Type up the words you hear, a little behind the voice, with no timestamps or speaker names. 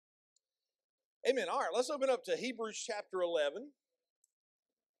Amen. All right, let's open up to Hebrews chapter 11.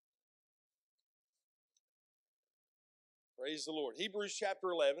 Praise the Lord. Hebrews chapter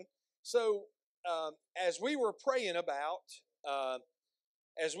 11. So, as we were praying about, uh,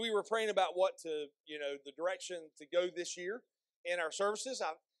 what to, the direction to go this year in our services,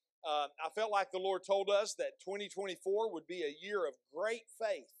 I felt like the Lord told us that 2024 would be a year of great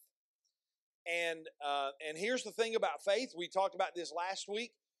faith. And here's the thing about faith. We talked about this last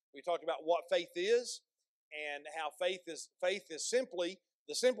week. We talked about what faith is and how faith is simply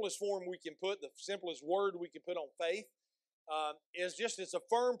the simplest form we can put, the simplest word we can put on faith is just it's a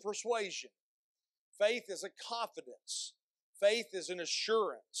firm persuasion. Faith is a confidence. Faith is an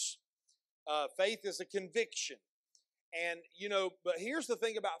assurance. Faith is a conviction. And, but here's the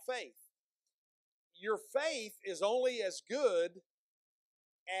thing about faith. Your faith is only as good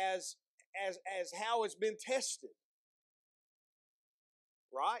as how it's been tested.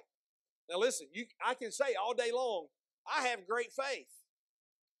 Right? Now listen, I can say all day long, I have great faith.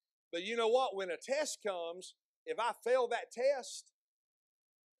 But you know what? When a test comes, if I fail that test,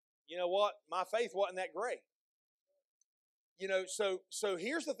 you know what? My faith wasn't that great. So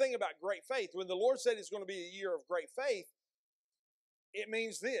here's the thing about great faith. When the Lord said it's going to be a year of great faith, it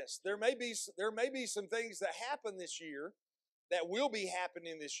means this. There may be some things that happen this year, that will be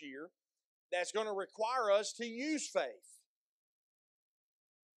happening this year, that's going to require us to use faith.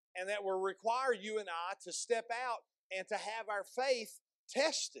 And that will require you and I to step out and to have our faith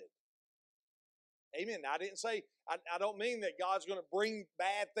tested. Amen. I didn't say, I don't mean that God's going to bring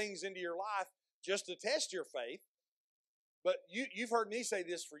bad things into your life just to test your faith. But you've heard me say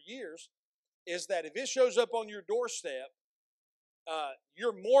this for years, is that if it shows up on your doorstep,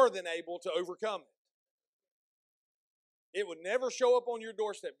 you're more than able to overcome it. It would never show up on your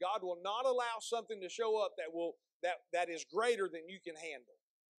doorstep. God will not allow something to show up that is greater than you can handle.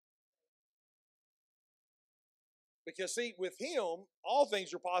 Because see, with Him, all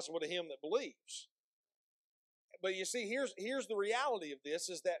things are possible to him that believes. But you see, here's the reality of this,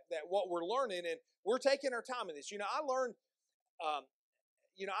 is that what we're learning, and we're taking our time in this. I learned, I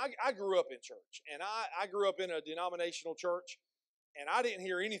grew up in church, and I grew up in a denominational church, and I didn't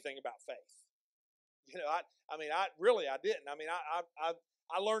hear anything about faith. I didn't.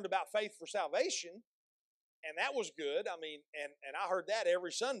 I learned about faith for salvation, and that was good. And I heard that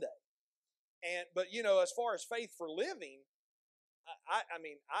every Sunday. But as far as faith for living, I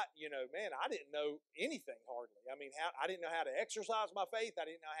didn't know anything hardly. I didn't know how to exercise my faith. I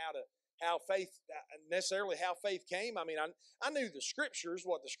didn't know how faith came. I knew the scriptures,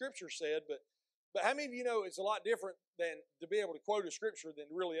 what the scripture said, but how many of you know it's a lot different than to be able to quote a scripture than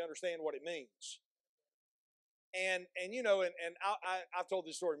to really understand what it means. And I've told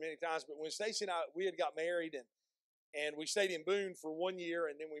this story many times, but when Stacy and we had got married and we stayed in Boone for 1 year,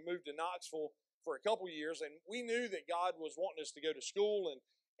 and then we moved to Knoxville for a couple years, and we knew that God was wanting us to go to school, and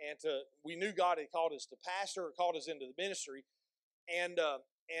we knew God had called us to pastor, or called us into the ministry, and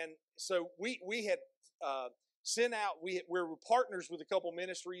so we had sent out. We were partners with a couple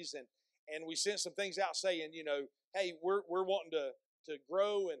ministries, and we sent some things out saying, hey, we're wanting to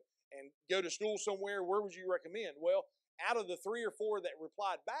grow and go to school somewhere. Where would you recommend? Well, out of the 3 or 4 that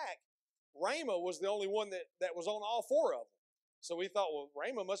replied back, Rhema was the only one that was on all 4 of them. So we thought, well,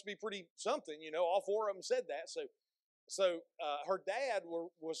 Rhema must be pretty something, all 4 of them said that. So her dad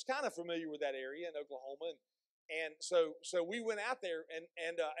was kind of familiar with that area in Oklahoma, and so we went out there,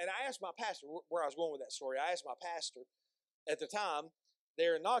 and I asked my pastor where I was going with that story. I asked my pastor at the time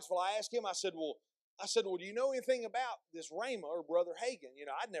there in Knoxville. I asked him. I said, well, do you know anything about this Rhema or Brother Hagin?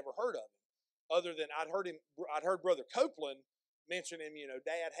 I'd never heard of him, other than I'd heard Brother Copeland mention him,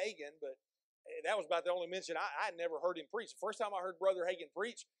 Dad Hagin, but that was about the only mention. I had never heard him preach. The first time I heard Brother Hagin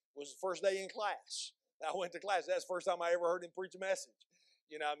preach was the first day in class. I went to class. That's the first time I ever heard him preach a message.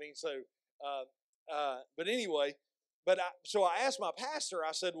 So, but anyway, so I asked my pastor,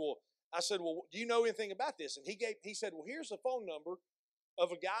 I said, well, do you know anything about this? And he said, well, here's the phone number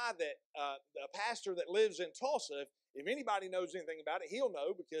of a guy a pastor that lives in Tulsa. If anybody knows anything about it, he'll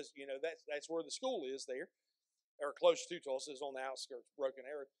know, because, that's where the school is there, or close to Tulsa, is on the outskirts of Broken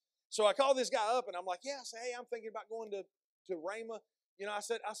Arrow. So I called this guy up, and I'm like, yeah, I said, hey, I'm thinking about going to Rhema. I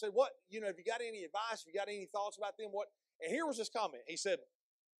said, what, if you got any advice, if you got any thoughts about them, what? And here was his comment. He said,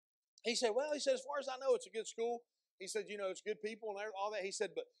 as far as I know, it's a good school. He said, it's good people and all that. He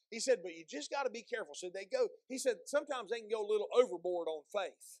said, but you just got to be careful. So he said, sometimes they can go a little overboard on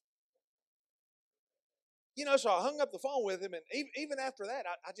faith. So I hung up the phone with him, and even after that,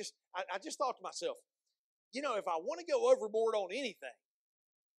 I just thought to myself, if I want to go overboard on anything,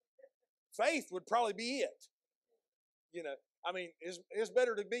 faith would probably be it. I mean, it's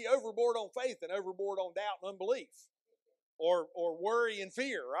better to be overboard on faith than overboard on doubt and unbelief, or worry and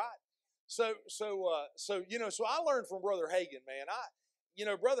fear, right? So I learned from Brother Hagin, man.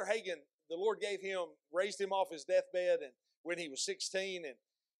 Brother Hagin, the Lord raised him off his deathbed, and when he was 16,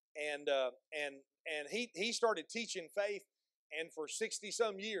 and he started teaching faith, and for 60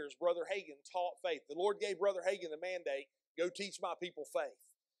 some years, Brother Hagin taught faith. The Lord gave Brother Hagin the mandate, go teach my people faith,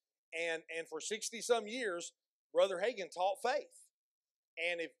 and for 60 some years, Brother Hagin taught faith.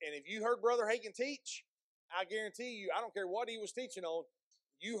 And if you heard Brother Hagin teach, I guarantee you, I don't care what he was teaching on,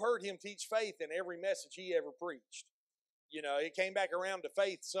 you heard him teach faith in every message he ever preached. It came back around to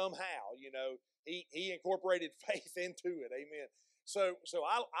faith somehow. He incorporated faith into it. Amen. So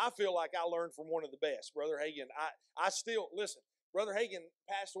I feel like I learned from one of the best, Brother Hagin. I still listen. Brother Hagin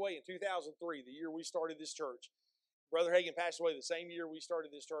passed away in 2003, the year we started this church. Brother Hagin passed away the same year we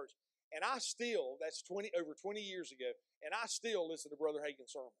started this church. And that's over 20 years ago, and I still listen to Brother Hagin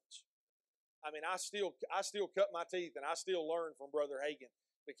sermons. I mean, I still cut my teeth, and I still learn from Brother Hagin,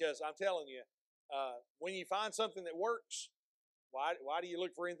 because I'm telling you, when you find something that works, why do you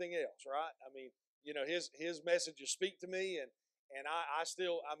look for anything else, right? I mean, his messages speak to me, and I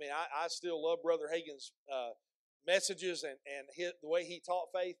still love Brother Hagin's messages and the way he taught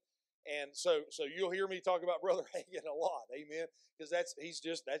faith. And so you'll hear me talk about Brother Hagin a lot, amen, because that's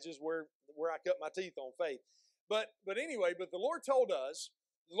just where I cut my teeth on faith. But anyway, the Lord told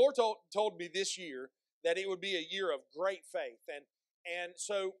told me this year that it would be a year of great faith, and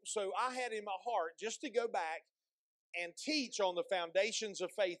so I had in my heart just to go back and teach on the foundations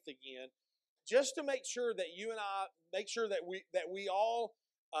of faith again, just to make sure that you and I make sure that we all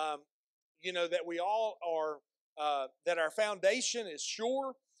are that our foundation is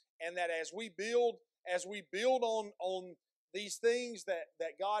sure. And that as we build on these things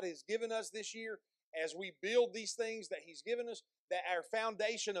that God has given us this year, as we build these things that He's given us, that our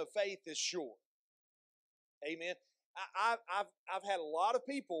foundation of faith is sure. Amen. I've had a lot of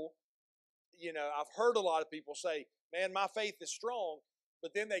people, I've heard a lot of people say, "Man, my faith is strong,"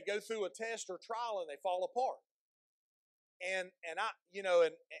 but then they go through a test or trial and they fall apart. And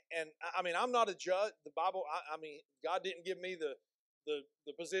I mean, I'm not a judge. The Bible, God didn't give me the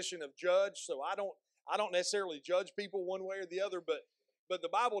position of judge, so I don't necessarily judge people one way or the other, but the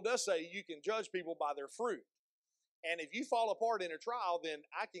Bible does say you can judge people by their fruit. And if you fall apart in a trial, then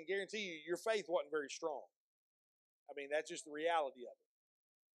I can guarantee you your faith wasn't very strong. I mean, that's just the reality of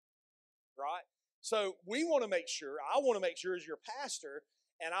it, right? So I want to make sure as your pastor,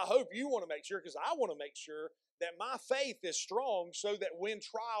 and I hope you want to make sure, because I want to make sure that my faith is strong, so that when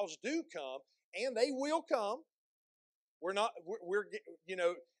trials do come, and they will come,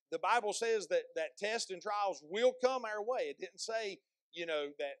 the Bible says that tests and trials will come our way. It didn't say,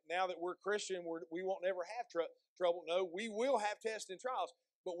 that now that we're Christian, we won't never have trouble. No, we will have tests and trials.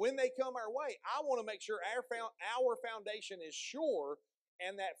 But when they come our way, I want to make sure our foundation is sure,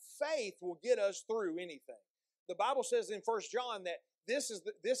 and that faith will get us through anything. The Bible says in 1 John that this is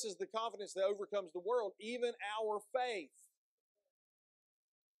the confidence that overcomes the world, even our faith.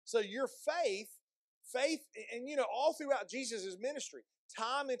 So your faith, and all throughout Jesus' ministry,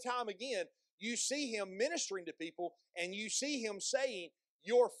 time and time again, you see Him ministering to people, and you see Him saying,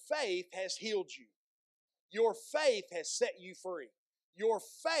 your faith has healed you. Your faith has set you free. Your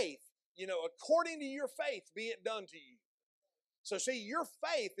faith, according to your faith, be it done to you. So see, your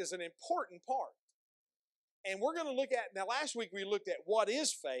faith is an important part. And we're going to look at, now last week we looked at what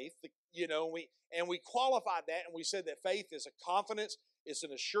is faith, and we qualified that, and we said that faith is a confidence, it's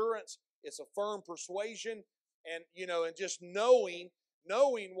an assurance, it's a firm persuasion, and just knowing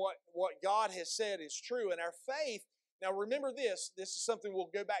what God has said is true. And our faith, now remember this is something we'll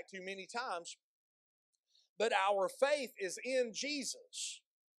go back to many times, but our faith is in Jesus.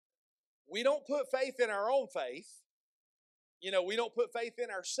 We don't put faith in our own faith. We don't put faith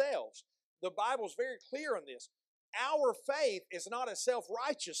in ourselves. The Bible's very clear on this. Our faith is not a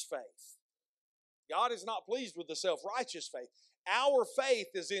self-righteous faith. God is not pleased with the self-righteous faith. Our faith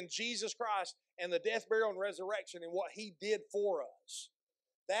is in Jesus Christ and the death, burial, and resurrection and what He did for us.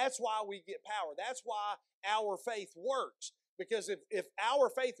 That's why we get power. That's why our faith works. Because if our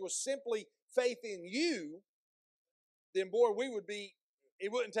faith was simply faith in you, then boy,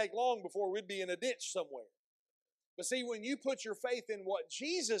 it wouldn't take long before we'd be in a ditch somewhere. But see, when you put your faith in what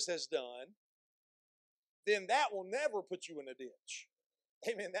Jesus has done, then that will never put you in a ditch.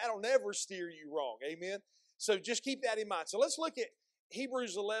 Amen. That'll never steer you wrong. Amen. So just keep that in mind. So let's look at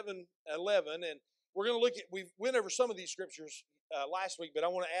Hebrews 11:11, and we're going to look at, we went over some of these scriptures last week, but I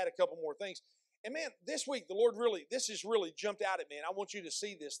want to add a couple more things. And man, this week, the Lord this has really jumped out at me, and I want you to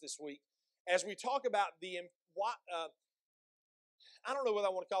see this week as we talk about I don't know whether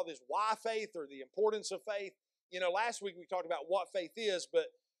I want to call this why faith or the importance of faith. Last week we talked about what faith is,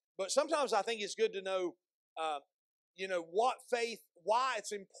 but sometimes I think it's good to know, what faith, why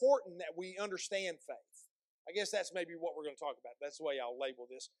it's important that we understand faith. I guess that's maybe what we're going to talk about. That's the way I'll label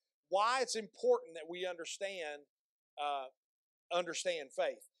this. Why it's important that we understand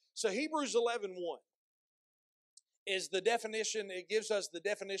faith. So Hebrews 11:1 is the definition. It gives us the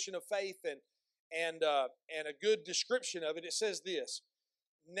definition of faith and a good description of it. It says this: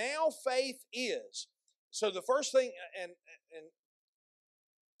 now faith is. So the first thing, and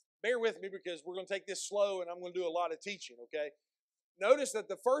bear with me because we're going to take this slow and I'm going to do a lot of teaching, okay? Notice that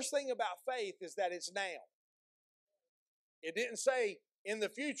the first thing about faith is that it's now. It didn't say in the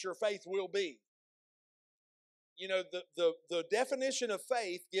future faith will be. The definition of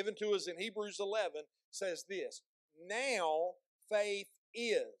faith given to us in Hebrews 11 says this: now faith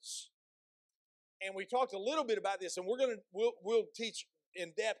is. And we talked a little bit about this, and we'll teach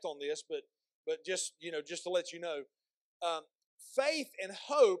in depth on this, but just to let you know, faith and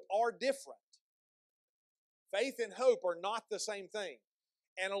hope are different. Faith and hope are not the same thing.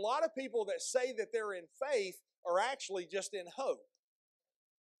 And a lot of people that say that they're in faith are actually just in hope.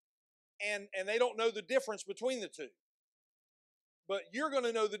 And they don't know the difference between the two. But you're going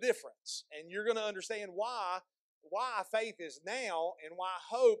to know the difference, and you're going to understand why faith is now and why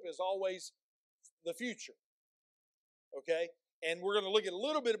hope is always the future. Okay? And we're going to look at a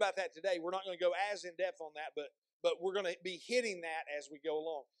little bit about that today. We're not going to go as in depth on that, but we're going to be hitting that as we go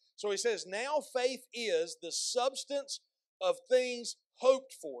along. So he says, now faith is the substance of things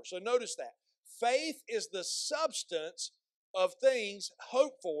hoped for. So notice that. Faith is the substance of things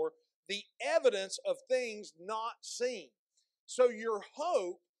hoped for, the evidence of things not seen. So your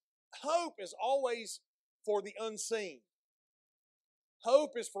hope is always for the unseen.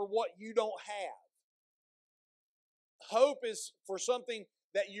 Hope is for what you don't have. Hope is for something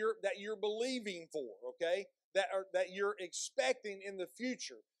that you're believing for, okay? That you're expecting in the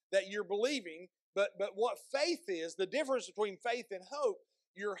future, that you're believing. But what faith is, the difference between faith and hope,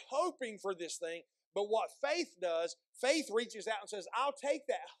 you're hoping for this thing, but what faith does, faith reaches out and says, I'll take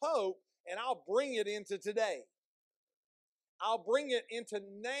that hope and I'll bring it into today. I'll bring it into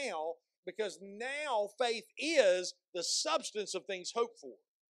now, because now faith is the substance of things hoped for.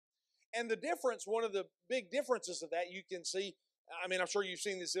 And the difference, one of the big differences of that you can see, I'm sure you've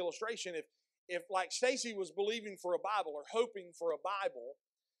seen this illustration. If like Stacy was believing for a Bible or hoping for a Bible,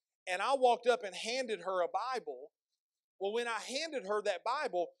 and I walked up and handed her a Bible, well, when I handed her that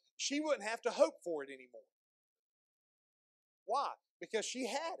Bible, she wouldn't have to hope for it anymore. Why? Because she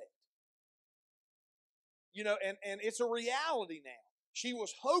had it. And it's a reality now. She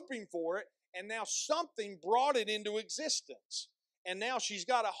was hoping for it, and now something brought it into existence. And now she's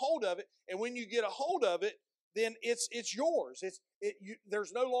got a hold of it, and when you get a hold of it, then it's yours.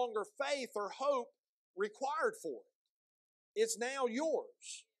 There's no longer faith or hope required for it. It's now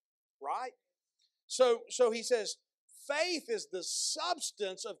yours, right? So he says, faith is the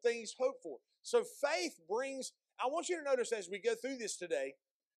substance of things hoped for. So faith brings, I want you to notice as we go through this today,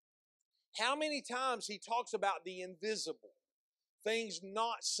 how many times he talks about the invisible, things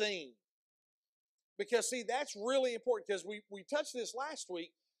not seen. Because, see, that's really important, because we touched this last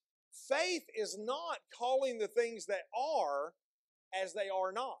week. Faith is not calling the things that are as they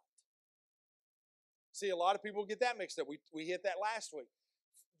are not. See, a lot of people get that mixed up. We hit that last week.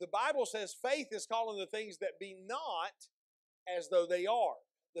 The Bible says faith is calling the things that be not as though they are.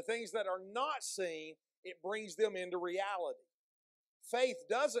 The things that are not seen, it brings them into reality. Faith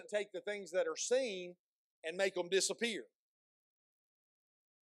doesn't take the things that are seen and make them disappear.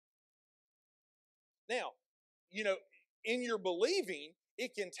 Now, in your believing,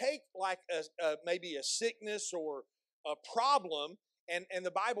 it can take like maybe a sickness or a problem, and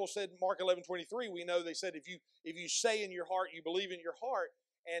the Bible said, Mark 11:23, we know they said if you say in your heart, you believe in your heart,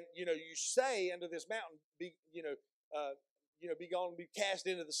 and you say unto this mountain, be gone, be cast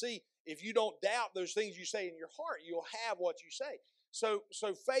into the sea. If you don't doubt those things you say in your heart, you'll have what you say. So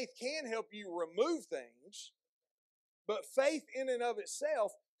faith can help you remove things, but faith in and of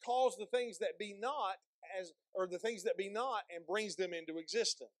itself calls the things that be not the things that be not and brings them into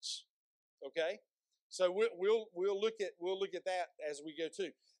existence. Okay, so we'll look at that as we go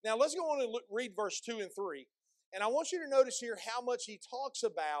too. Now let's go on and read verse 2 and 3, and I want you to notice here how much he talks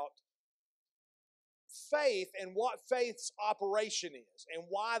about faith and what faith's operation is and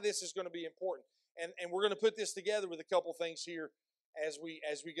why this is going to be important. And we're going to put this together with a couple things here as we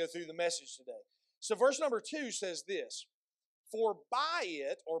go through the message today. So verse number 2 says this: for by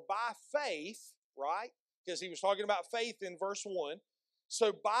it, or by faith, right? Because he was talking about faith in verse 1.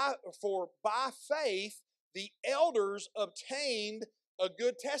 So by faith the elders obtained a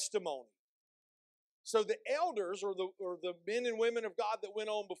good testimony. So the elders, or the men and women of God that went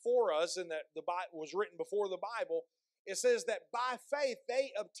on before us, and that the Bible was written before the Bible, it says that by faith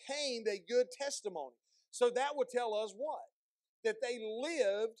they obtained a good testimony. So that would tell us what? That they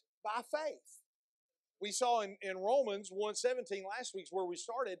lived by faith. We saw in Romans 1:17 last week, where we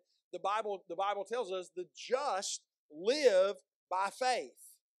started, the Bible tells us the just live by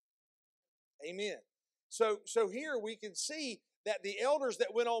faith. Amen. So here we can see that the elders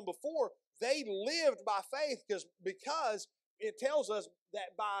that went on before, they lived by faith because it tells us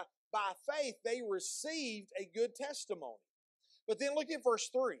that by faith they received a good testimony. But then look at verse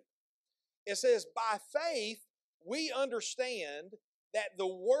 3. It says, by faith we understand that the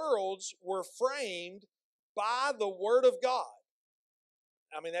worlds were framed by the Word of God.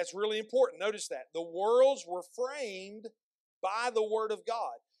 I mean, that's really important. Notice that. The worlds were framed by the Word of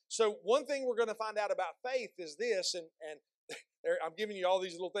God. So one thing we're going to find out about faith is this, and I'm giving you all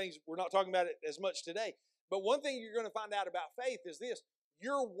these little things. We're not talking about it as much today. But one thing you're going to find out about faith is this.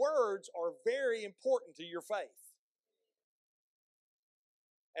 Your words are very important to your faith.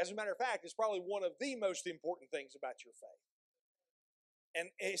 As a matter of fact, it's probably one of the most important things about your faith. And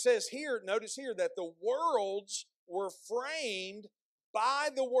it says here, notice here, that the worlds were framed by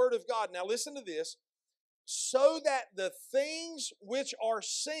the Word of God. Now listen to this. So that the things which are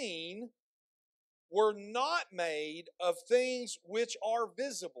seen were not made of things which are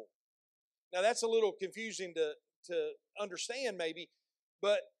visible. Now that's a little confusing to understand maybe,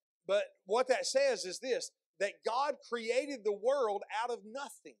 but what that says is this, that God created the world out of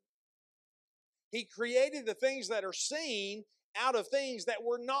nothing. He created the things that are seen out of things that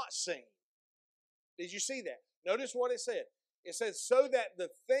were not seen. Did you see that? Notice what it said. It says, so that the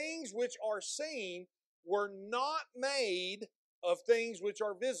things which are seen were not made of things which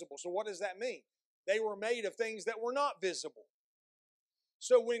are visible. So what does that mean? They were made of things that were not visible.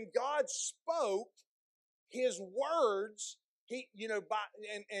 So when God spoke His words,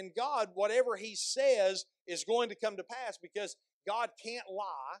 and God, whatever He says is going to come to pass, because God can't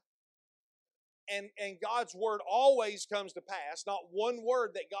lie. And God's word always comes to pass. Not one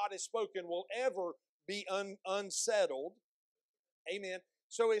word that God has spoken will ever be unsettled. Amen.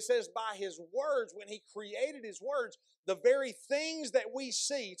 So it says by His words, when He created His words, the very things that we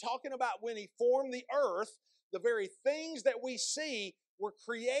see, talking about when He formed the earth, the very things that we see were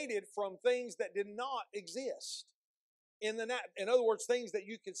created from things that did not exist. In other words, things that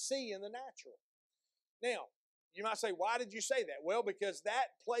you could see in the natural. Now, you might say, why did you say that? Well, because that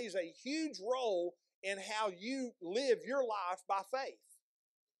plays a huge role in how you live your life by faith.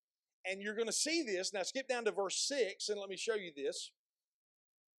 And you're going to see this. Now, skip down to verse 6, and let me show you this.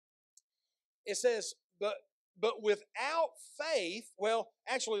 It says, but without faith, well,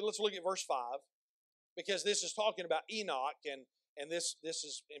 actually, let's look at verse 5, because this is talking about Enoch, and this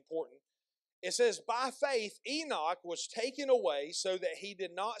is important. It says, by faith, Enoch was taken away so that he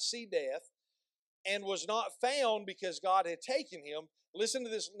did not see death, and was not found because God had taken him. Listen to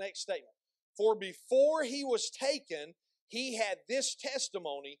this next statement. For before he was taken, he had this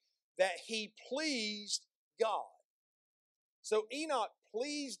testimony that he pleased God. So Enoch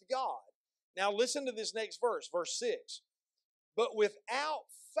pleased God. Now listen to this next verse, verse 6. But without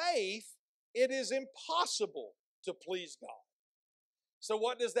faith, it is impossible to please God. So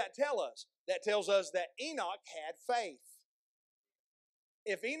what does that tell us? That tells us that Enoch had faith.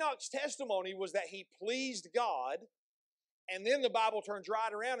 If Enoch's testimony was that he pleased God, and then the Bible turns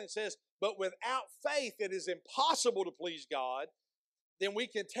right around and says, but without faith it is impossible to please God, then we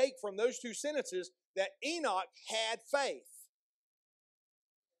can take from those two sentences that Enoch had faith.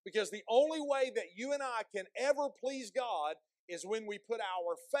 Because the only way that you and I can ever please God is when we put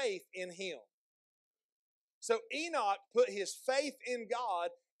our faith in Him. So Enoch put his faith in God,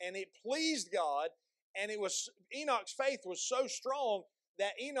 and it pleased God, and Enoch's faith was so strong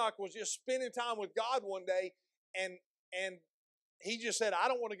that Enoch was just spending time with God one day, and he just said, I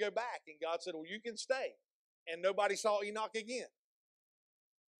don't want to go back. And God said, well, you can stay. And nobody saw Enoch again.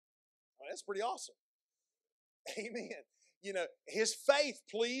 Well, that's pretty awesome. Amen. His faith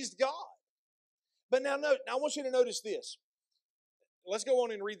pleased God. But now I want you to notice this. Let's go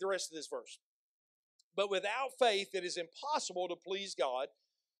on and read the rest of this verse. But without faith it is impossible to please God,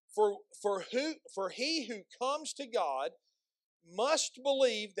 for he who comes to God must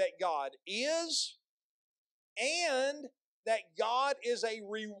believe that God is, and that God is a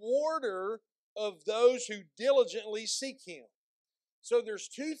rewarder of those who diligently seek Him. So there's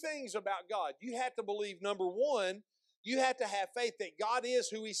two things about God. You have to believe, number one, you have to have faith that God is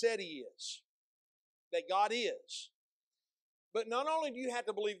who He said He is. That God is. But not only do you have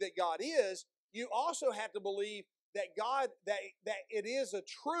to believe that God is, you also have to believe that God, that it is a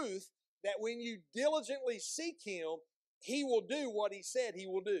truth that when you diligently seek Him, He will do what He said He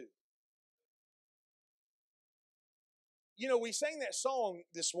will do. You know, we sang that song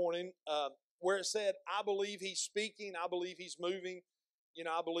this morning where it said, I believe He's speaking, I believe He's moving, you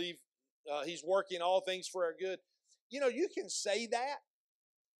know, I believe He's working all things for our good. You know, you can say that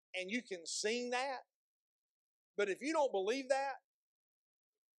and you can sing that, but if you don't believe that,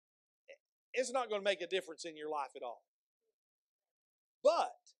 it's not going to make a difference in your life at all.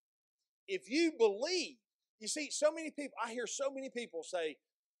 But if you believe, you see, so many people, I hear so many people say,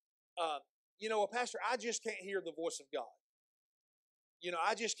 you know, well, Pastor, I just can't hear the voice of God. You know,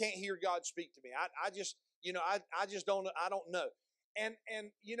 I just can't hear God speak to me. I just, you know, I just don't know. And,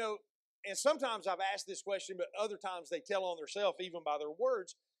 you know, and sometimes I've asked this question, but other times they tell on themselves even by their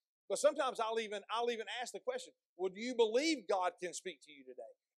words. But sometimes I'll even ask the question, well, do you believe God can speak to you today?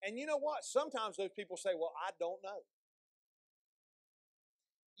 And you know what? Sometimes those people say, well, I don't know.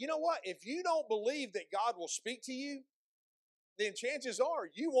 You know what? If you don't believe that God will speak to you, then chances are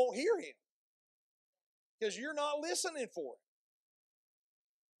you won't hear Him because you're not listening for it.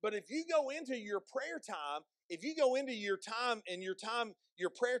 But if you go into your prayer time, if you go into your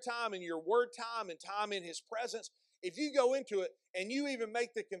prayer time and your word time and time in His presence, if you go into it and you even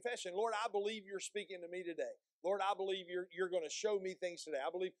make the confession, Lord, I believe you're speaking to me today. Lord, I believe you're going to show me things today.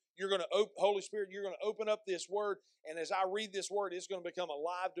 I believe you're going to, Holy Spirit, you're going to open up this word, and as I read this word, it's going to become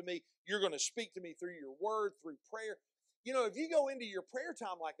alive to me. You're going to speak to me through your word, through prayer. You know, if you go into your prayer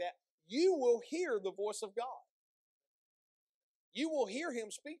time like that, you will hear the voice of God. You will hear Him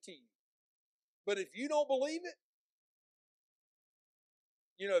speak to you. But if you don't believe it,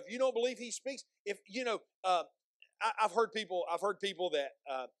 you know, if you don't believe He speaks, if you know, I've heard people that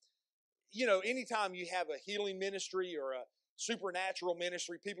you know, anytime you have a healing ministry or a supernatural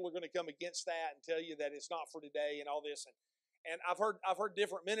ministry, people are going to come against that and tell you that it's not for today and all this. And I've heard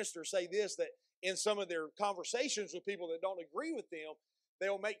different ministers say this, that in some of their conversations with people that don't agree with them,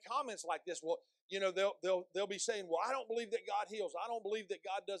 they'll make comments like this. Well, you know, they'll be saying, well, I don't believe that God heals. I don't believe that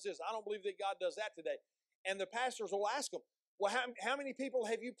God does this. I don't believe that God does that today. And the pastors will ask them, well, how many people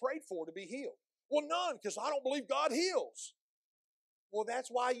have you prayed for to be healed? Well, none, because I don't believe God heals. Well, that's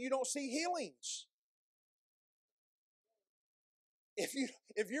why you don't see healings.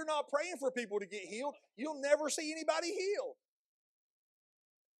 If you're not praying for people to get healed, you'll never see anybody healed.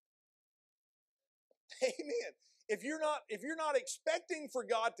 Amen. If you're not expecting for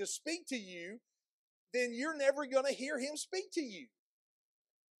God to speak to you, then you're never going to hear Him speak to you.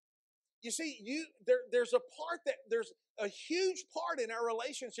 You see, there's a huge part in our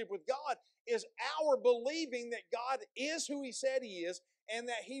relationship with God is our believing that God is who He said He is and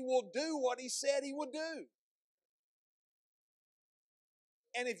that He will do what He said He would do.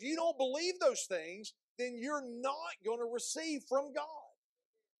 And if you don't believe those things, then you're not going to receive from God.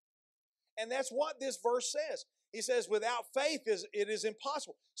 And that's what this verse says. He says, without faith, it is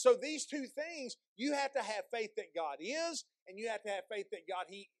impossible. So these two things, you have to have faith that God is, and you have to have faith that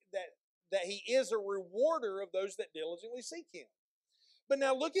that He is a rewarder of those that diligently seek Him. But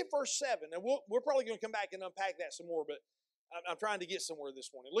now look at verse 7. And we're probably going to come back and unpack that some more, but I'm trying to get somewhere this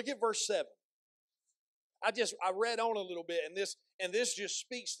morning. Look at verse 7. I read on a little bit, and this just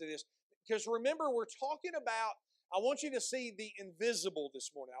speaks to this. Because remember, we're talking about, I want you to see the invisible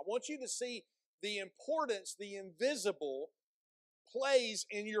this morning. I want you to see the importance the invisible plays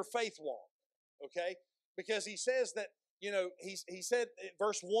in your faith walk. Okay? Because he says that, you know, he said in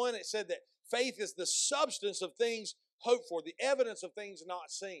verse 1, it said that faith is the substance of things hoped for, the evidence of things not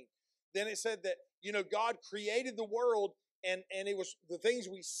seen. Then it said that, you know, God created the world, and it was the things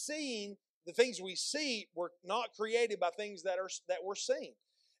we see were not created by things that were seen.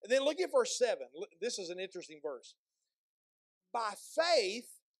 And then look at verse 7. This is an interesting verse. By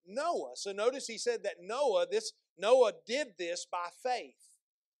faith, Noah. So notice he said that Noah did this by faith.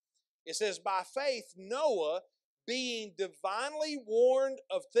 It says, by faith, Noah, being divinely warned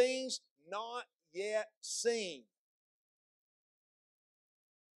of things not yet seen,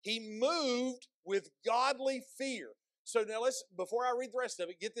 he moved with godly fear. So now before I read the rest of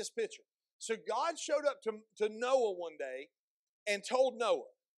it, get this picture. So God showed up to Noah one day and told Noah,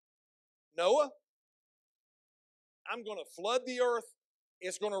 I'm going to flood the earth.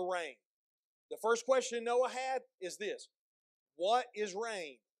 It's going to rain. The first question Noah had is this: what is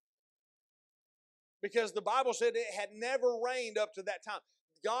rain? Because the Bible said it had never rained up to that time.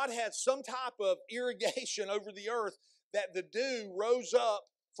 God had some type of irrigation over the earth that the dew rose up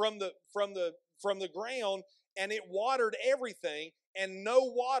from the ground, and it watered everything, and no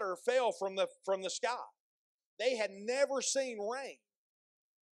water fell from the sky. They had never seen rain.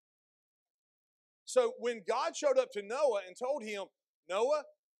 So when God showed up to Noah and told him, Noah,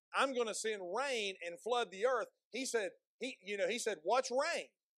 I'm going to send rain and flood the earth, he said, what's rain?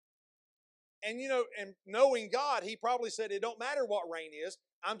 And and knowing God, he probably said, it don't matter what rain is.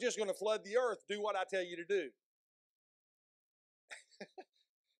 I'm just going to flood the earth. Do what I tell you to do.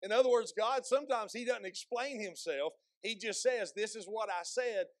 In other words, God, sometimes he doesn't explain himself. He just says, this is what I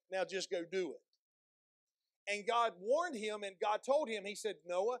said. Now just go do it. And God warned him and God told him, he said,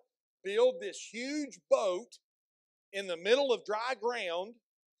 Noah, build this huge boat in the middle of dry ground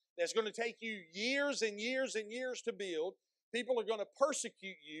that's going to take you years and years and years to build. People are going to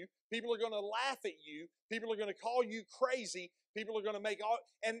persecute you. People are going to laugh at you. People are going to call you crazy. People are going to make all,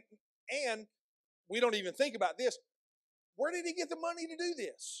 and we don't even think about this. Where did he get the money to do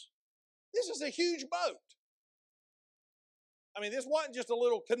this? This is a huge boat. I mean, this wasn't just a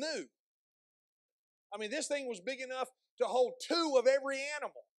little canoe. I mean, this thing was big enough to hold 2 of every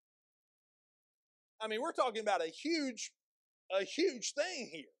animal. I mean, we're talking about a huge thing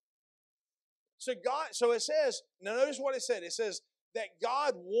here. So it says, now notice what it said. It says that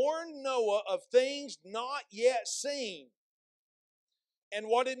God warned Noah of things not yet seen. And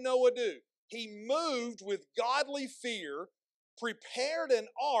what did Noah do? He moved with godly fear, prepared an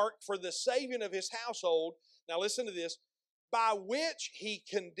ark for the saving of his household. Now listen to this. By which he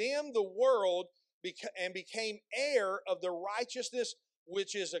condemned the world and became heir of the righteousness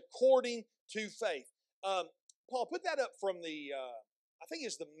which is according to faith. Paul, put that up from the, I think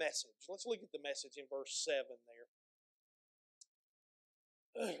it's the Message. Let's look at the Message in verse 7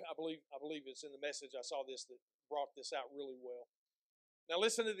 there. I believe it's in the Message. I saw this that brought this out really well. Now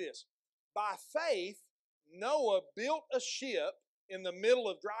listen to this. By faith, Noah built a ship in the middle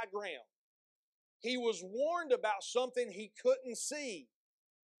of dry ground. He was warned about something he couldn't see.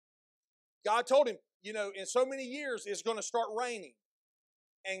 God told him, in so many years it's going to start raining.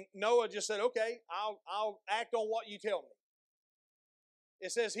 And Noah just said, okay, I'll act on what you tell me.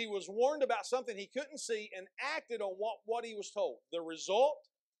 It says he was warned about something he couldn't see and acted on what he was told. The result,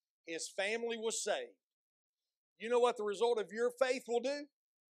 his family was saved. You know what the result of your faith will do?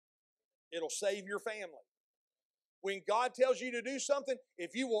 It'll save your family. When God tells you to do something,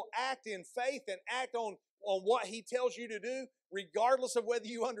 if you will act in faith and act on what he tells you to do, regardless of whether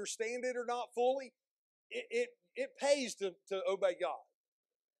you understand it or not fully, it pays to obey God.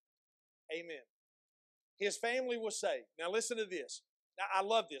 Amen. His family was saved. Now listen to this. Now I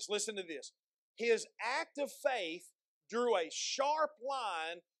love this. Listen to this. His act of faith drew a sharp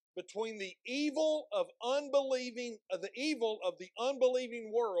line between the evil of the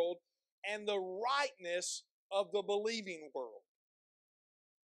unbelieving world and the rightness of the believing world.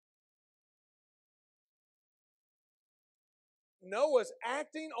 Noah's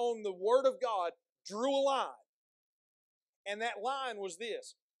acting on the Word of God drew a line. And that line was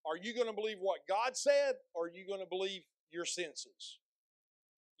this. Are you going to believe what God said, or are you going to believe your senses?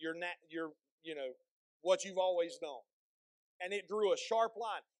 What you've always known. And it drew a sharp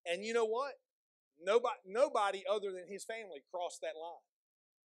line. And you know what? Nobody other than his family crossed that line.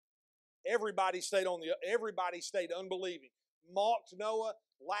 Everybody stayed unbelieving. Mocked Noah,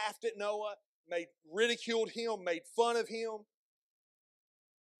 laughed at Noah, ridiculed him, made fun of him.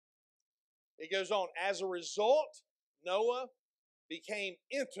 It goes on. As a result, Noah became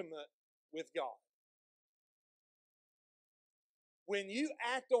intimate with God. When you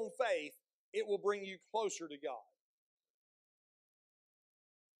act on faith, it will bring you closer to God.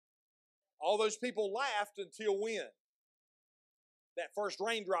 All those people laughed until when? That first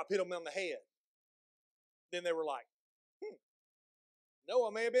raindrop hit them on the head. Then they were like,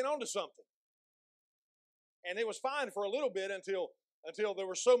 Noah may have been onto something. And it was fine for a little bit until there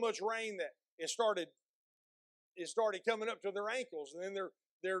was so much rain that it started coming up to their ankles and then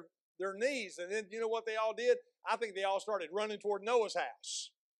their knees. And then you know what they all did? I think they all started running toward Noah's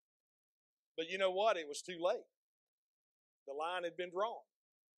house. But you know what? It was too late. The line had been drawn.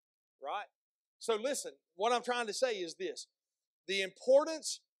 Right? So listen, what I'm trying to say is this. The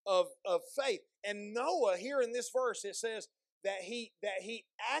importance of faith. And Noah, here in this verse, it says that he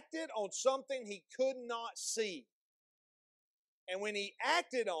acted on something he could not see. And when he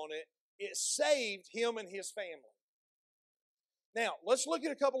acted on it, it saved him and his family. Now, let's look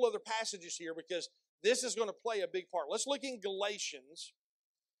at a couple other passages here because this is going to play a big part. Let's look in Galatians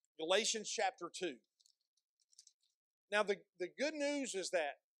chapter 2. Now, the good news is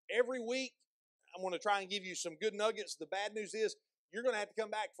that every week I'm going to try and give you some good nuggets. The bad news is you're going to have to come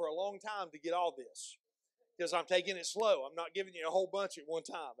back for a long time to get all this because I'm taking it slow. I'm not giving you a whole bunch at one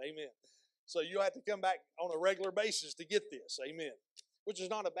time. Amen. So you'll have to come back on a regular basis to get this. Amen. Which is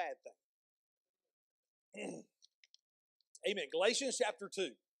not a bad thing. Amen. Galatians chapter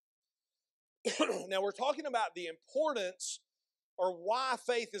 2. Now we're talking about the importance or why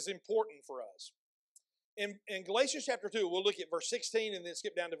faith is important for us. In Galatians chapter 2, we'll look at verse 16 and then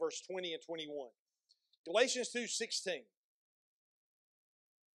skip down to verse 20 and 21. Galatians 2:16.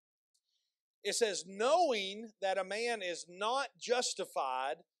 It says, knowing that a man is not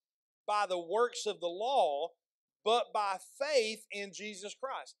justified by the works of the law, but by faith in Jesus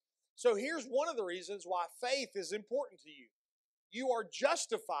Christ. So here's one of the reasons why faith is important to you. You are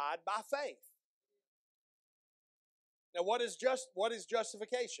justified by faith. Now, what is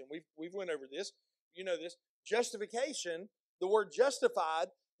justification? We've went over this. You know this. Justification, the word justified,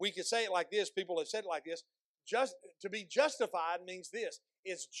 we could say it like this. People have said it like this. Just to be justified means this.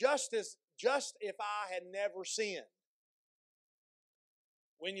 It's just if I had never sinned.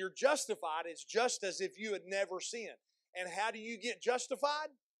 When you're justified, it's just as if you had never sinned. And how do you get justified?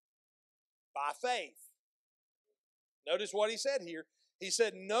 By faith. Notice what he said here. He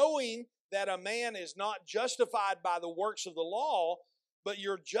said, knowing that a man is not justified by the works of the law, but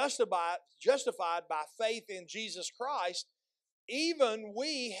you're justified by faith in Jesus Christ, even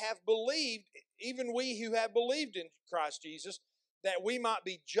we who have believed in Christ Jesus, that we might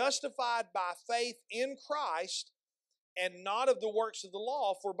be justified by faith in Christ and not of the works of the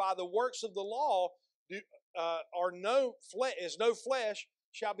law, for by the works of the law is no flesh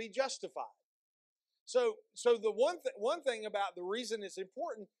shall be justified. So the one thing about the reason it's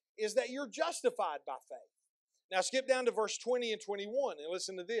important is that you're justified by faith. Now skip down to verse 20 and 21 and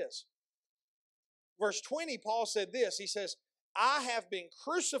listen to this. Verse 20, Paul said this. He says, I have been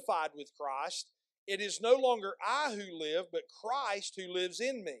crucified with Christ. It is no longer I who live, but Christ who lives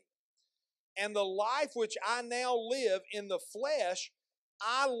in me. And the life which I now live in the flesh,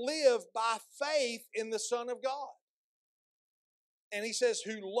 I live by faith in the Son of God. And he says,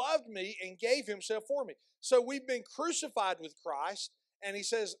 who loved me and gave himself for me. So we've been crucified with Christ. And he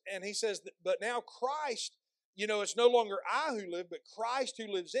says, but now Christ, it's no longer I who live, but Christ who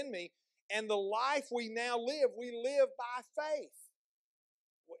lives in me. And the life we now live, we live by faith.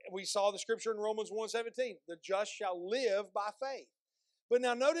 We saw the scripture in Romans 1:17. The just shall live by faith. But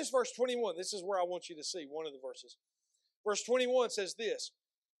now notice verse 21. This is where I want you to see one of the verses. Verse 21 says this,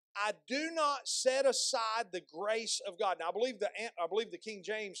 I do not set aside the grace of God. Now I believe the King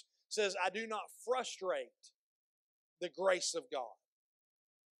James says, I do not frustrate the grace of God.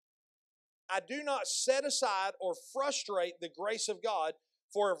 I do not set aside or frustrate the grace of God,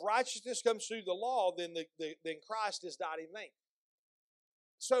 for if righteousness comes through the law, then Christ has died in vain.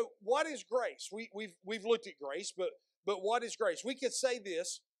 So what is grace? We've looked at grace, but what is grace? We could say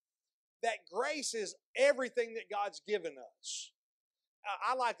this, that grace is everything that God's given us.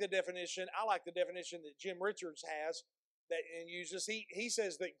 I like the definition. That Jim Richards has and uses. He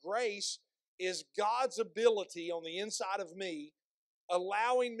says that grace is God's ability on the inside of me,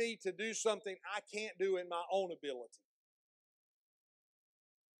 allowing me to do something I can't do in my own ability.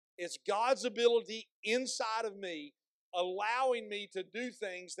 It's God's ability inside of me, allowing me to do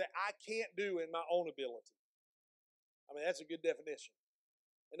things that I can't do in my own ability. I mean, that's a good definition.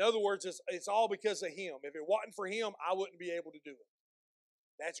 In other words, it's all because of Him. If it wasn't for Him, I wouldn't be able to do it.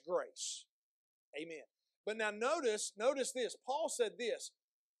 That's grace. Amen. But now notice this. Paul said this.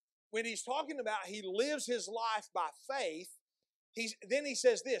 When he's talking about he lives his life by faith, then he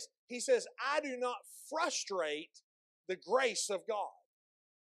says this. He says, I do not frustrate the grace of God.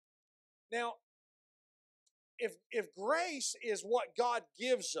 Now, if grace is what God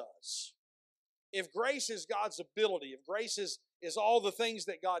gives us, if grace is God's ability, if grace is all the things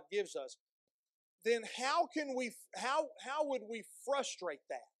that God gives us, then how would we frustrate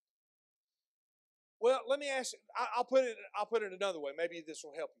that? Well, let me ask. I'll put it another way. Maybe this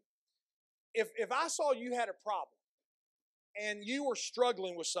will help you. If I saw you had a problem and you were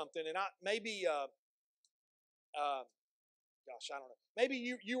struggling with something, and I don't know. Maybe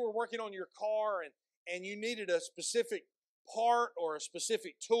you were working on your car and you needed a specific part or a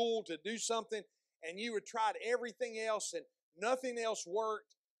specific tool to do something, and you had tried everything else and nothing else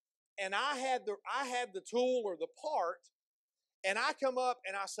worked. And I had the tool or the part, and I come up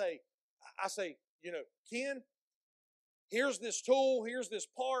and I say, Ken, here's this tool, here's this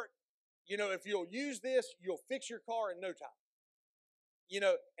part. If you'll use this, you'll fix your car in no time.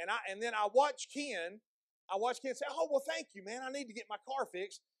 And then I watch Ken say, oh, well, thank you, man. I need to get my car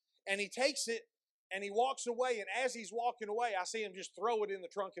fixed. And he takes it and he walks away. And as he's walking away, I see him just throw it in the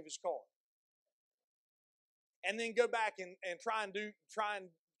trunk of his car. And then go back and try and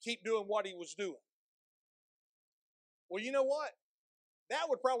keep doing what he was doing. Well, you know what? That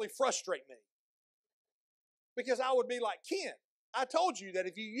would probably frustrate me. Because I would be like, Ken, I told you that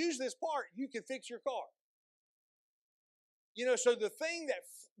if you use this part, you can fix your car. So the thing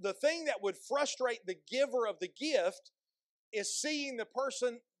that would frustrate the giver of the gift is seeing the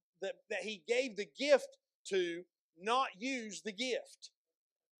person that he gave the gift to not use the gift.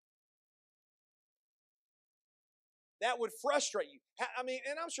 That would frustrate you. I mean,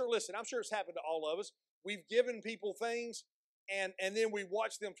 and I'm sure it's happened to all of us. We've given people things, and then we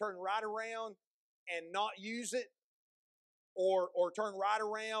watch them turn right around and not use it, or turn right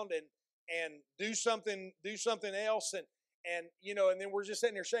around and do something else, and and then we're just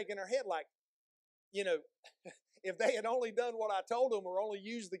sitting there shaking our head like, if they had only done what I told them or only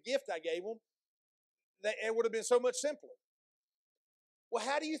used the gift I gave them, it would have been so much simpler. Well,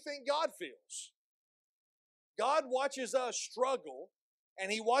 how do you think God feels? God watches us struggle,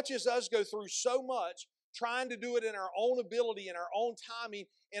 and He watches us go through so much trying to do it in our own ability, in our own timing,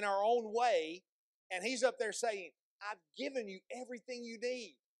 in our own way, and He's up there saying, I've given you everything you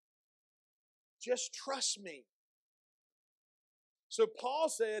need. Just trust me. So Paul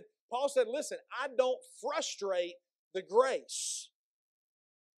said, listen, I don't frustrate the grace.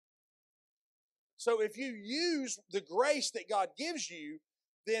 So if you use the grace that God gives you,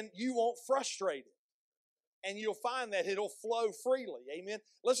 then you won't frustrate it. And you'll find that it'll flow freely. Amen.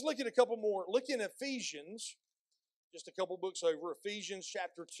 Let's look at a couple more. Look in Ephesians, just a couple books over. Ephesians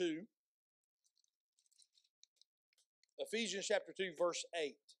chapter 2. Ephesians chapter 2, verse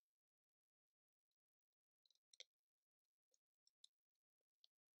 8.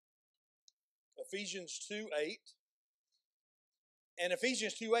 Ephesians 2:8. And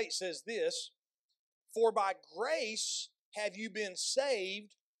Ephesians 2:8 says this, for by grace have you been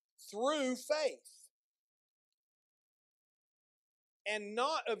saved through faith. And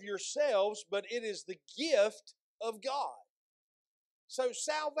not of yourselves, but it is the gift of God. So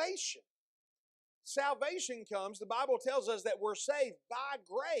salvation comes, the Bible tells us that we're saved by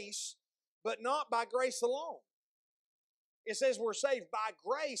grace, but not by grace alone. It says we're saved by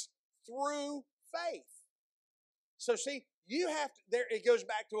grace through faith. So see, you have to, there it goes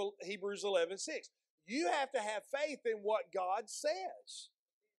back to Hebrews 11:6. You have to have faith in what God says.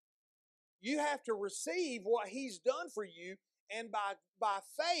 You have to receive what He's done for you, and by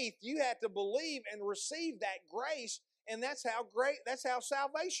faith you have to believe and receive that grace, and that's how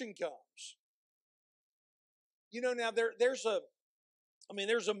salvation comes. Now there's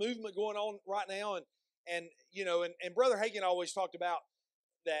a movement going on right now, and Brother Hagin always talked about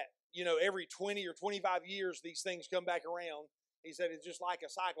that, every 20 or 25 years these things come back around. He said it's just like a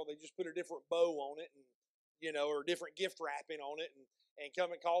cycle. They just put a different bow on it, and or different gift wrapping on it, and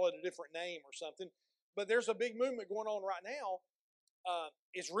come and call it a different name or something. But there's a big movement going on right now.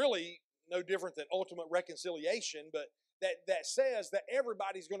 It's really no different than ultimate reconciliation, but that says that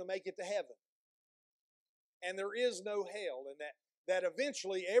everybody's going to make it to heaven, and there is no hell, and that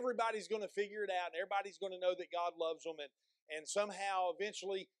eventually everybody's going to figure it out, and everybody's going to know that God loves them, and somehow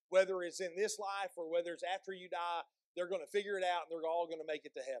eventually, whether it's in this life or whether it's after you die, they're going to figure it out, and they're all going to make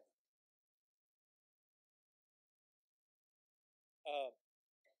it to heaven.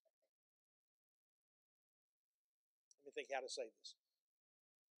 Let me think how to say this.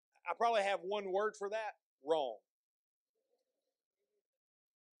 I probably have one word for that: wrong.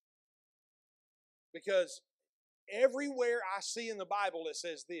 Because everywhere I see in the Bible it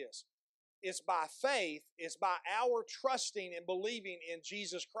says this: it's by faith, it's by our trusting and believing in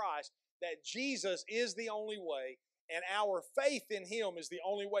Jesus Christ that Jesus is the only way, and our faith in Him is the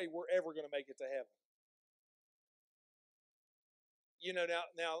only way we're ever going to make it to heaven.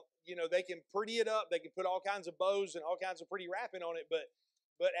 Now, they can pretty it up, they can put all kinds of bows and all kinds of pretty wrapping on it,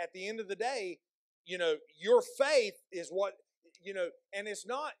 but at the end of the day, your faith is what, and it's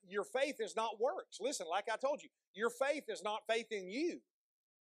not, your faith is not works. Listen, like I told you, your faith is not faith in you.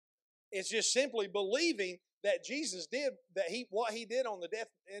 It's just simply believing that Jesus did, what He did on the death,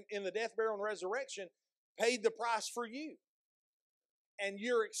 in the death, burial, and resurrection, paid the price for you. And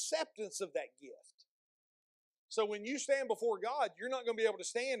your acceptance of that gift. So when you stand before God, you're not going to be able to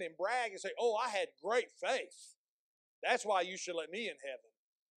stand and brag and say, oh, I had great faith. That's why you should let me in heaven.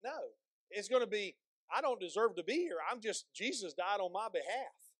 No. It's going to be, I don't deserve to be here. Jesus died on my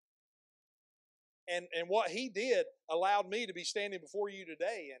behalf. And what He did allowed me to be standing before you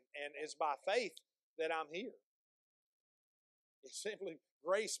today, and it's by faith that I'm here. It's simply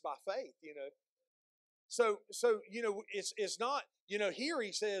grace by faith, So it's not, here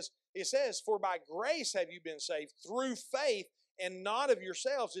it says, for by grace have you been saved through faith, and not of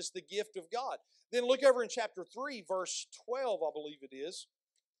yourselves. It's the gift of God. Then look over in chapter 3, verse 12, I believe it is.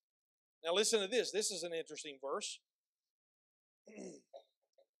 Now listen to this. This is an interesting verse.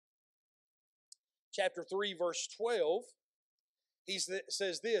 Chapter 3, verse 12, he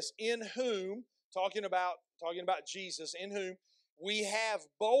says this: in whom talking about Jesus, in whom we have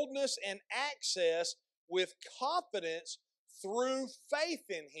boldness and access with confidence through faith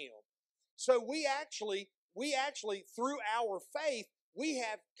in Him. So we actually, through our faith, we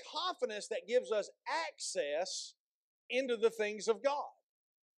have confidence that gives us access into the things of God.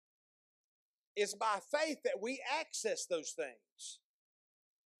 It's by faith that we access those things.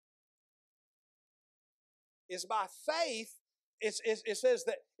 It's by faith.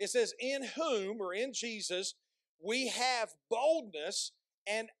 It says in whom, or in Jesus, we have boldness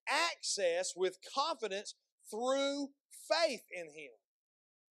and access with confidence through faith in Him.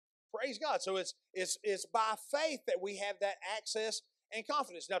 Praise God. So it's by faith that we have that access and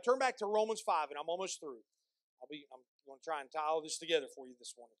confidence. Now turn back to Romans 5, and I'm almost through. I'm going to try and tie all this together for you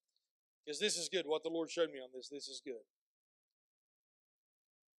this morning, because this is good. What the Lord showed me on this is good.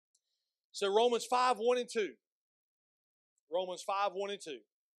 So Romans 5, 1 and 2. Romans 5, 1 and 2. And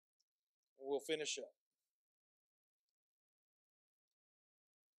we'll finish up.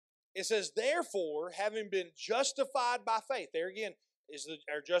 It says, therefore, having been justified by faith, there again is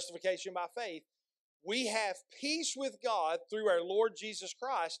our justification by faith, we have peace with God through our Lord Jesus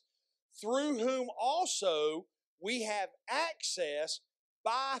Christ, through whom also we have access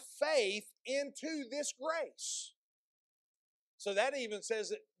by faith into this grace. So that even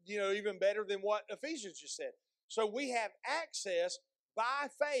says it, even better than what Ephesians just said. So we have access by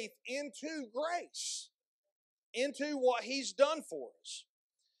faith into grace, into what He's done for us.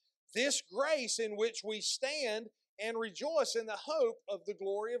 This grace in which we stand and rejoice in the hope of the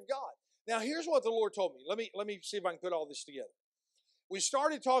glory of God. Now here's what the Lord told me. Let me see if I can put all this together. We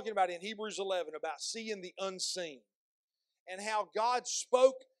started talking about in Hebrews 11 about seeing the unseen, and how God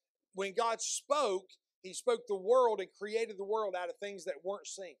spoke. When God spoke, He spoke the world and created the world out of things that weren't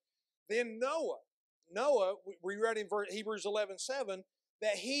seen. Then Noah, we read in Hebrews 11:7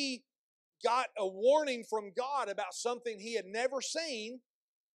 that he got a warning from God about something he had never seen,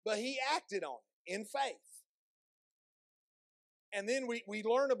 but he acted on it in faith. And then we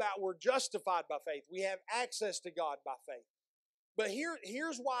learn about we're justified by faith. We have access to God by faith. But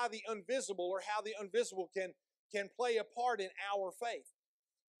here's why the invisible, or how the invisible can play a part in our faith.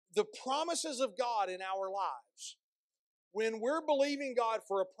 The promises of God in our lives. When we're believing God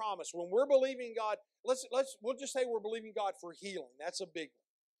for a promise, when we're believing God, we'll just say we're believing God for healing. That's a big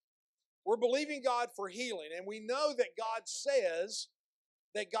one. We're believing God for healing, and we know that God says,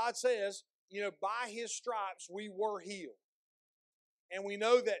 by His stripes we were healed. And we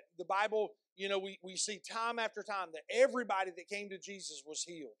know that the Bible, we see time after time that everybody that came to Jesus was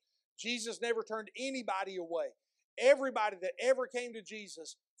healed. Jesus never turned anybody away. Everybody that ever came to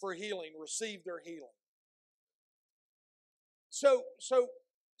Jesus for healing received their healing. So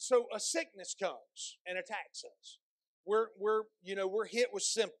a sickness comes and attacks us. We're hit with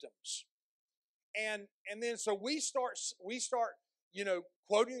symptoms, and then so we start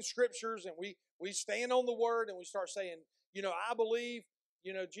quoting the scriptures, and we stand on the word, and we start saying, I believe,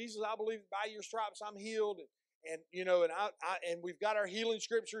 Jesus, I believe by your stripes I'm healed, and we've got our healing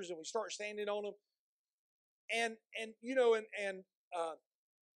scriptures, and we start standing on them, and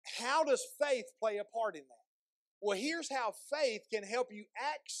how does faith play a part in that? Well, here's how faith can help you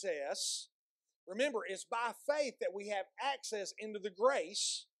access. Remember, it's by faith that we have access into the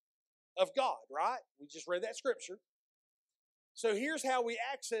grace of God, right? We just read that scripture. So here's how we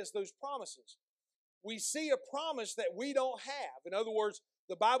access those promises. We see a promise that we don't have. In other words,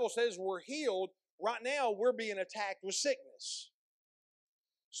 the Bible says we're healed. Right now, we're being attacked with sickness.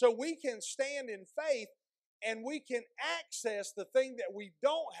 So we can stand in faith, and we can access the thing that we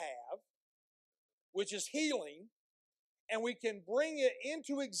don't have, which is healing, and we can bring it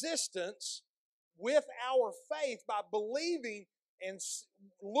into existence with our faith by believing and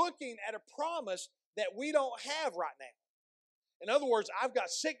looking at a promise that we don't have right now. In other words, I've got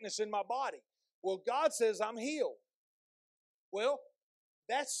sickness in my body. Well, God says I'm healed. Well,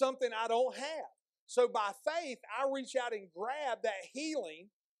 that's something I don't have. So by faith, I reach out and grab that healing,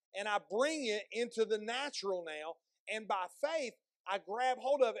 and I bring it into the natural now. And by faith, I grab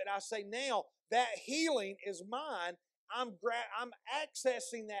hold of it, and I say, now that healing is mine. I'm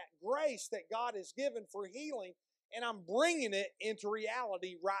accessing that grace that God has given for healing, and I'm bringing it into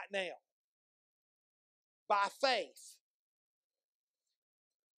reality right now. By faith.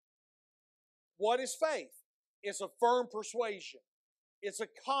 What is faith? It's a firm persuasion. It's a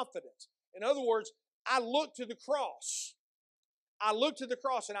confidence. In other words, I look to the cross. I looked to the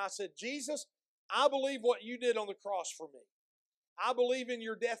cross and I said, Jesus, I believe what you did on the cross for me. I believe in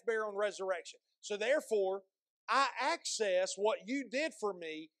your death, burial, and resurrection. So therefore, I access what you did for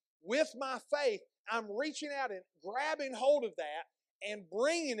me with my faith. I'm reaching out and grabbing hold of that and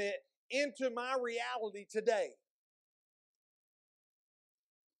bringing it into my reality today.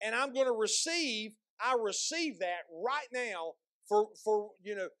 And I'm going to receive that right now for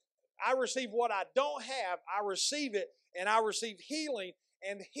I receive what I don't have, I receive it, and I receive healing,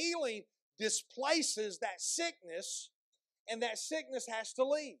 and healing displaces that sickness, and that sickness has to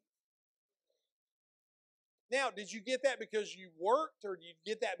leave. Now, did you get that because you worked, or did you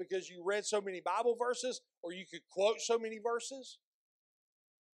get that because you read so many Bible verses, or you could quote so many verses?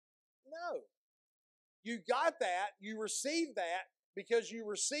 No. You got that, you received that because you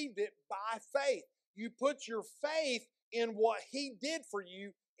received it by faith. You put your faith in what He did for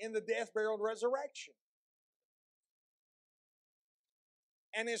you in the death, burial, and resurrection.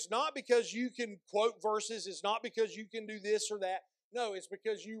 And it's not because you can quote verses. It's not because you can do this or that. No, it's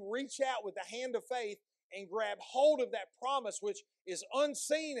because you reach out with the hand of faith and grab hold of that promise, which is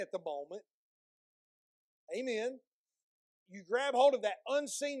unseen at the moment. Amen. You grab hold of that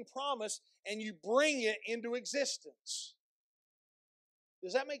unseen promise and you bring it into existence.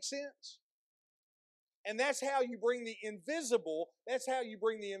 Does that make sense? And that's how you bring the invisible,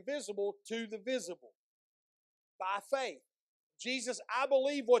 to the visible. By faith. Jesus, I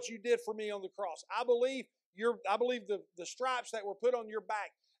believe what you did for me on the cross. I believe the stripes that were put on your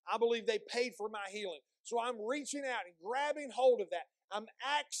back. I believe they paid for my healing. So I'm reaching out and grabbing hold of that. I'm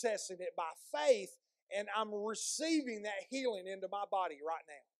accessing it by faith, and I'm receiving that healing into my body right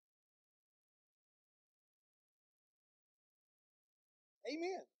now.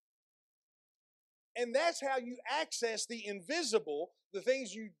 Amen. And that's how you access the invisible, the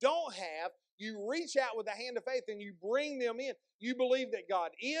things you don't have. You reach out with the hand of faith and you bring them in. You believe that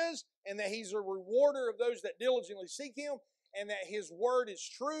God is, and that He's a rewarder of those that diligently seek Him, and that His word is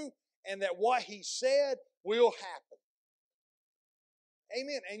true, and that what He said will happen.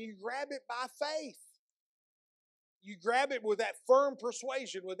 Amen. And you grab it by faith. You grab it with that firm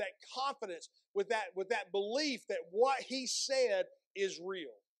persuasion, with that confidence, with that belief that what He said is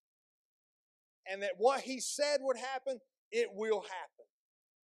real. And that what He said would happen, it will happen.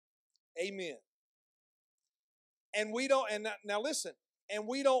 Amen. And we don't, and now listen, and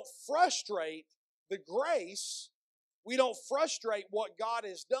we don't frustrate the grace, we don't frustrate what God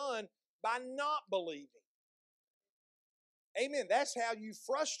has done by not believing. Amen. That's how you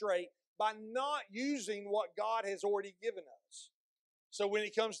frustrate, by not using what God has already given us. So when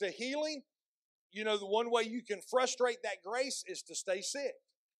it comes to healing, the one way you can frustrate that grace is to stay sick.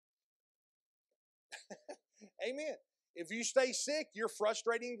 Amen. If you stay sick, you're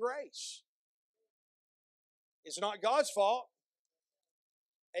frustrating grace. It's not God's fault.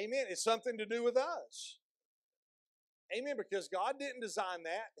 Amen. It's something to do with us. Amen. Because God didn't design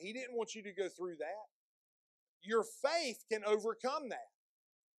that. He didn't want you to go through that. Your faith can overcome that.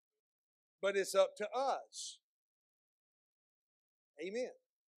 But it's up to us. Amen.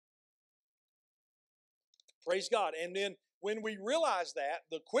 Praise God. And then when we realize that,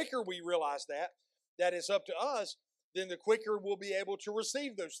 the quicker we realize that it's up to us, then the quicker we'll be able to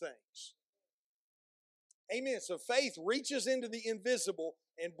receive those things. Amen. So faith reaches into the invisible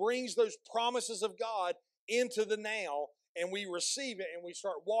and brings those promises of God into the now, and we receive it and we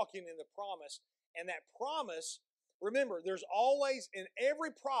start walking in the promise. And that promise, remember, there's always, in every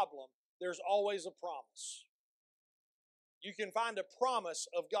problem, there's always a promise. You can find a promise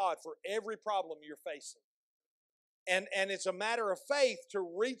of God for every problem you're facing. And it's a matter of faith to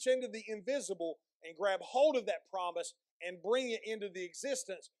reach into the invisible and grab hold of that promise and bring it into the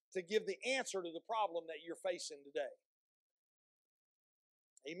existence to give the answer to the problem that you're facing today.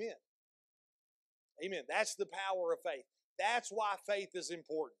 Amen. Amen. That's the power of faith. That's why faith is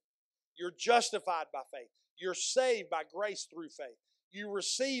important. You're justified by faith. You're saved by grace through faith. You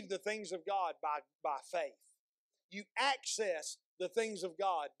receive the things of God by faith. You access the things of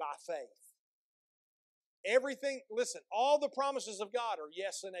God by faith. Everything, listen, all the promises of God are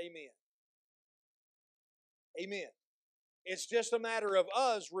yes and amen. Amen. It's just a matter of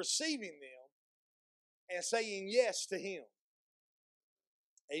us receiving them and saying yes to Him.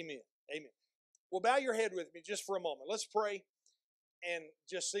 Amen. Amen. Well, bow your head with me just for a moment. Let's pray and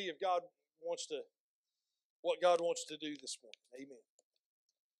just see if what God wants to do this morning. Amen.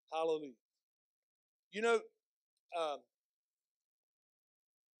 Hallelujah.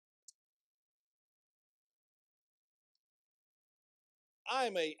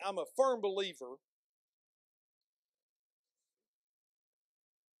 I'm a firm believer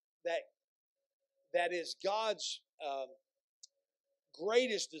that is God's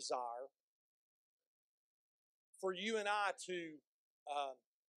greatest desire for you and I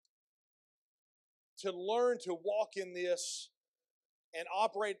to learn to walk in this and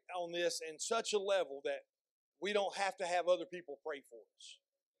operate on this in such a level that we don't have to have other people pray for us.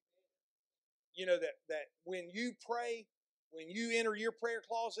 that when you pray, when you enter your prayer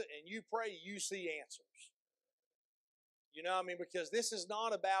closet and you pray, you see answers. Because this is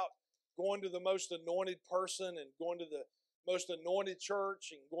not about going to the most anointed person and going to the most anointed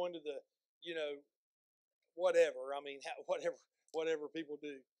church and going to the, whatever. Whatever people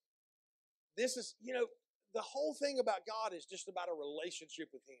do. This is, the whole thing about God is just about a relationship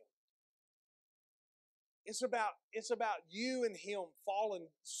with Him. It's about you and Him falling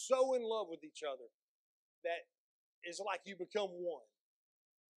so in love with each other that it's like you become one.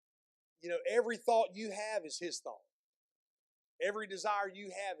 Every thought you have is His thought. Every desire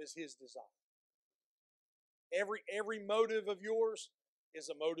you have is His desire. Every motive of yours is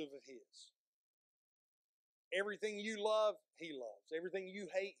a motive of His. Everything you love, He loves. Everything you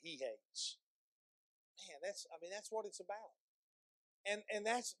hate, He hates. Man, that's what it's about. And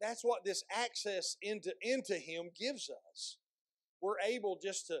that's what this access into Him gives us. We're able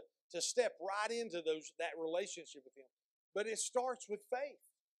just to step right into that relationship with Him. But it starts with faith.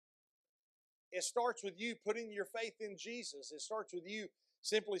 It starts with you putting your faith in Jesus. It starts with you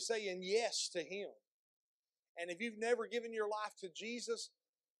simply saying yes to Him. And if you've never given your life to Jesus,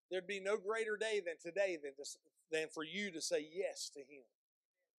 there'd be no greater day than today than for you to say yes to Him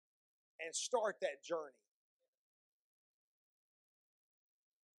and start that journey.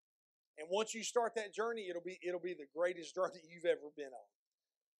 And once you start that journey, it'll be the greatest journey you've ever been on.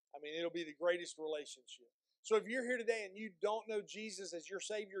 It'll be the greatest relationship. So if you're here today and you don't know Jesus as your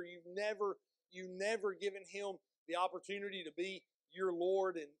Savior, you've never given Him the opportunity to be your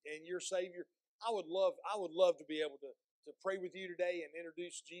Lord and your Savior, I would love to be able to pray with you today and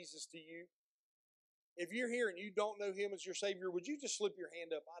introduce Jesus to you. If you're here and you don't know Him as your Savior, would you just slip your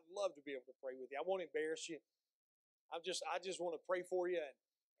hand up? I'd love to be able to pray with you. I won't embarrass you. I just want to pray for you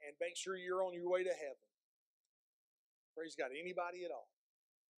and make sure you're on your way to heaven. Praise God. Anybody at all?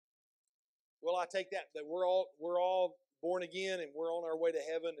 Well, I take that we're all born again and we're on our way to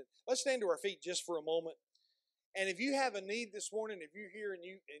heaven. And let's stand to our feet just for a moment. And if you have a need this morning, if you're here and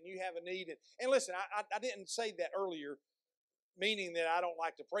you have a need, and listen, I didn't say that earlier, meaning that I don't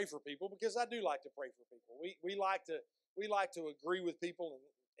like to pray for people, because I do like to pray for people. We like to agree with people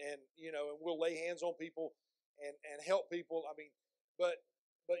and we'll lay hands on people and help people. But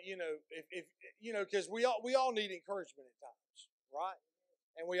if because we all need encouragement at times, right?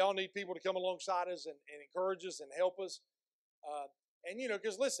 And we all need people to come alongside us and encourage us and help us.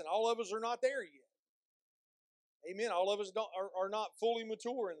 Because listen, all of us are not there yet. Amen. All of us are not fully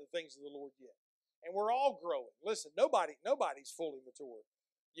mature in the things of the Lord yet. And we're all growing. Listen, nobody's fully mature.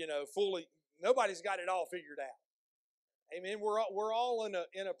 Nobody's got it all figured out. Amen. We're all in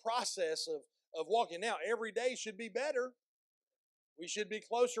a process of walking. Now, every day should be better. We should be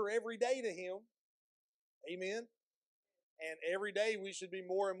closer every day to Him. Amen. And every day we should be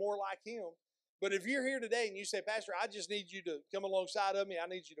more and more like Him. But if you're here today and you say, Pastor, I just need you to come alongside of me. I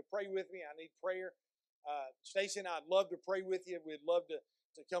need you to pray with me. I need prayer. Stacy and I'd love to pray with you. We'd love to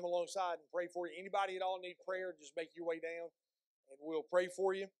come alongside and pray for you. Anybody at all need prayer, just make your way down and we'll pray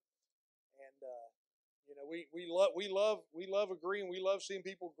for you. And we love agreeing. We love seeing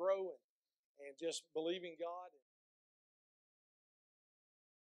people grow and just believing God.